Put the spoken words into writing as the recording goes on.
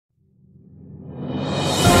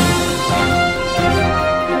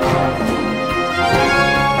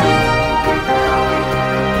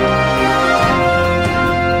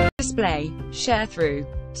Sharethrough.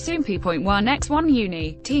 Soompi.1x1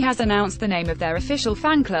 UNI.T has announced the name of their official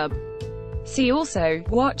fan club. See also,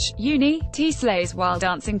 watch, UNI.T slays while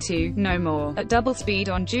dancing to No More at double speed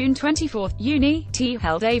on June 24. UNI.T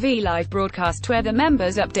held a live broadcast where the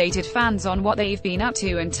members updated fans on what they've been up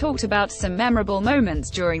to and talked about some memorable moments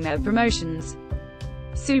during their promotions.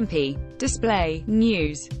 Soompi. Display,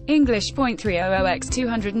 News.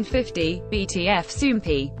 English.300x250, BTF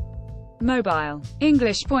Soompi. Mobile.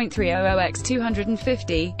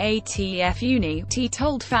 English.300x250, ATF UNI.T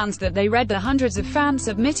told fans that they read the hundreds of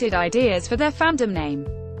fan-submitted ideas for their fandom name.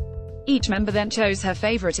 Each member then chose her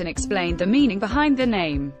favorite and explained the meaning behind the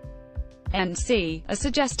name. NC, a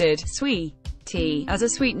suggested, Sweet-T, as a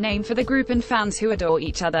sweet name for the group and fans who adore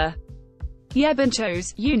each other. Yeben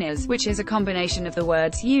chose, Unis, which is a combination of the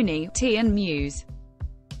words Uni.T and Muse.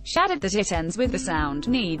 Shaded that it ends with the sound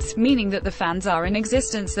needs, meaning that the fans are in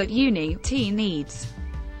existence that Uni.T needs.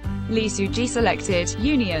 Lee Suji selected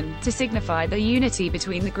Union to signify the unity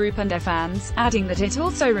between the group and their fans, adding that it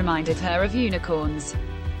also reminded her of unicorns.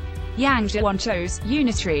 Yang Jiwon chose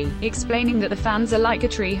Unitree, explaining that the fans are like a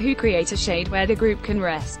tree who create a shade where the group can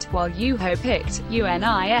rest, while Yuho picked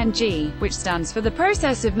UNING, which stands for the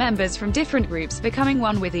process of members from different groups becoming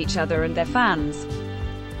one with each other and their fans.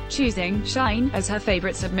 Choosing Shine as her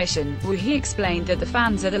favorite submission, Woohee explained that the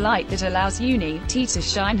fans are the light that allows Uni.T to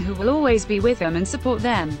shine, who will always be with them and support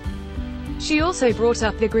them. She also brought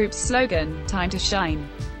up the group's slogan, Time to Shine.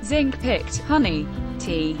 Zink picked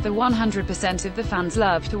Honey.T, the 100% of the fans'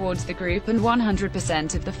 love towards the group and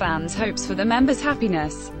 100% of the fans' hopes for the members'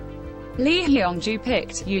 happiness. Lee Hyungju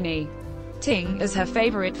picked Uni.T as her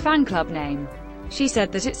favorite fan club name. She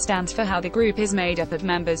said that it stands for how the group is made up of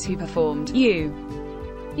members who performed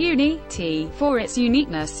Uni.T for its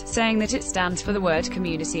uniqueness, saying that it stands for the word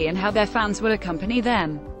community and how their fans will accompany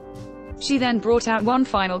them. She then brought out one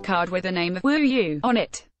final card with the name of Woo-You on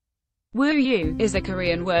it. Woo-You is the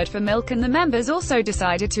Korean word for milk, and the members also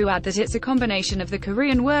decided to add that it's a combination of the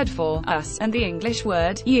Korean word for us and the English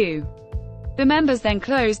word you. The members then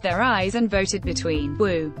closed their eyes and voted between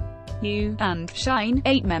Woo-You and Shine.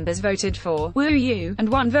 8 members voted for Woo-You, and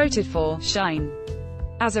 1 voted for Shine.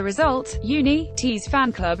 As a result, Uni.T's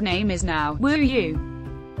fan club name is now Woo-You.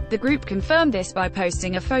 The group confirmed this by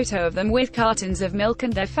posting a photo of them with cartons of milk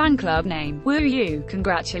and their fan club name, Woo-You.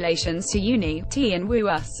 Congratulations to Uni.T and Woo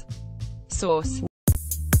Us. Source.